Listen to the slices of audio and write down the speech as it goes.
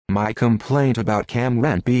My complaint about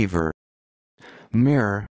Camren Beaver.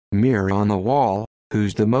 Mirror, mirror on the wall,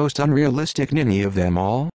 who's the most unrealistic ninny of them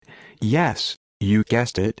all? Yes, you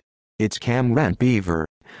guessed it. It's Camren Beaver.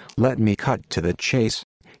 Let me cut to the chase.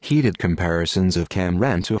 Heated comparisons of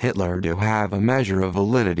Camren to Hitler do have a measure of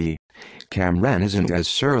validity. Camren isn't as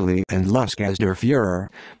surly and lusk as Der Fuhrer,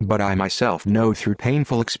 but I myself know through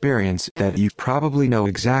painful experience that you probably know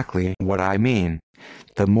exactly what I mean.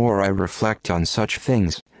 The more I reflect on such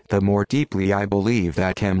things, the more deeply I believe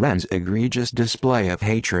that Camren's egregious display of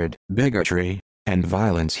hatred, bigotry, and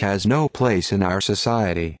violence has no place in our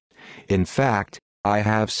society. In fact, I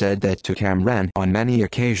have said that to Camren on many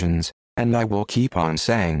occasions, and I will keep on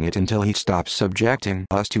saying it until he stops subjecting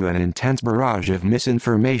us to an intense barrage of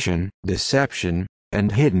misinformation, deception,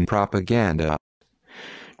 and hidden propaganda.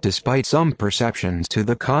 Despite some perceptions to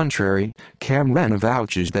the contrary, Camren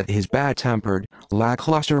vouches that his bad-tempered,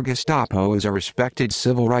 lackluster Gestapo is a respected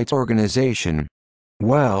civil rights organization.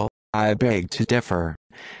 Well, I beg to differ.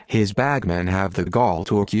 His bagmen have the gall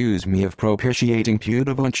to accuse me of propitiating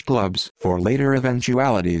Putavunch clubs for later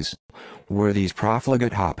eventualities. Were these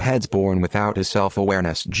profligate hopheads born without a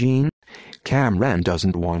self-awareness gene? Camren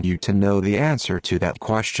doesn't want you to know the answer to that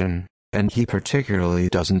question, and he particularly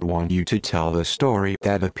doesn't want you to tell the story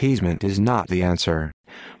that appeasement is not the answer.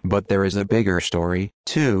 But there is a bigger story,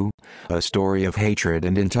 too, a story of hatred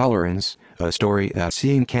and intolerance, a story that's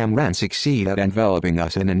seen Camren succeed at enveloping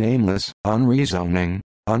us in a nameless, unreasoning,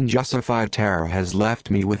 unjustified terror has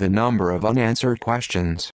left me with a number of unanswered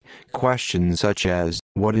questions. Questions such as,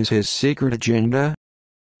 what is his secret agenda?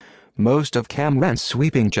 Most of Camren's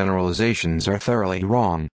sweeping generalizations are thoroughly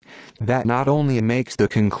wrong. That not only makes the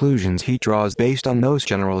conclusions he draws based on those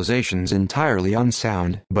generalizations entirely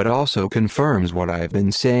unsound, but also confirms what I've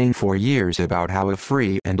been saying for years about how a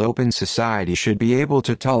free and open society should be able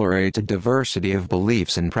to tolerate a diversity of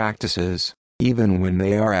beliefs and practices, even when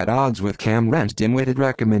they are at odds with Camren's dim-witted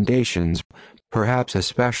recommendations, perhaps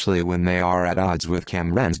especially when they are at odds with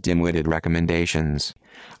Camren's dim-witted recommendations.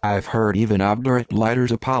 I've heard even obdurate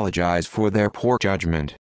lighters apologize for their poor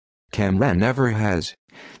judgment. Camren never has.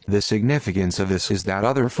 The significance of this is that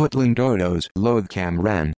other footling dodos loathe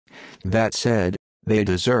Camren. That said, they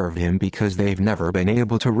deserve him because they've never been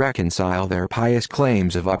able to reconcile their pious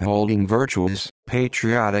claims of upholding virtuous,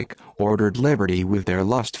 patriotic, ordered liberty with their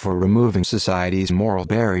lust for removing society's moral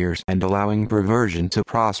barriers and allowing perversion to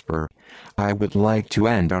prosper. I would like to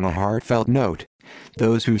end on a heartfelt note.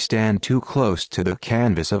 Those who stand too close to the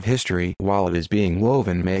canvas of history while it is being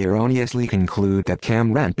woven may erroneously conclude that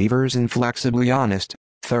Camren Beaver is inflexibly honest,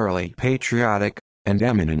 thoroughly patriotic, and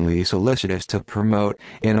eminently solicitous to promote,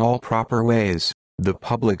 in all proper ways, the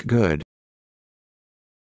public good.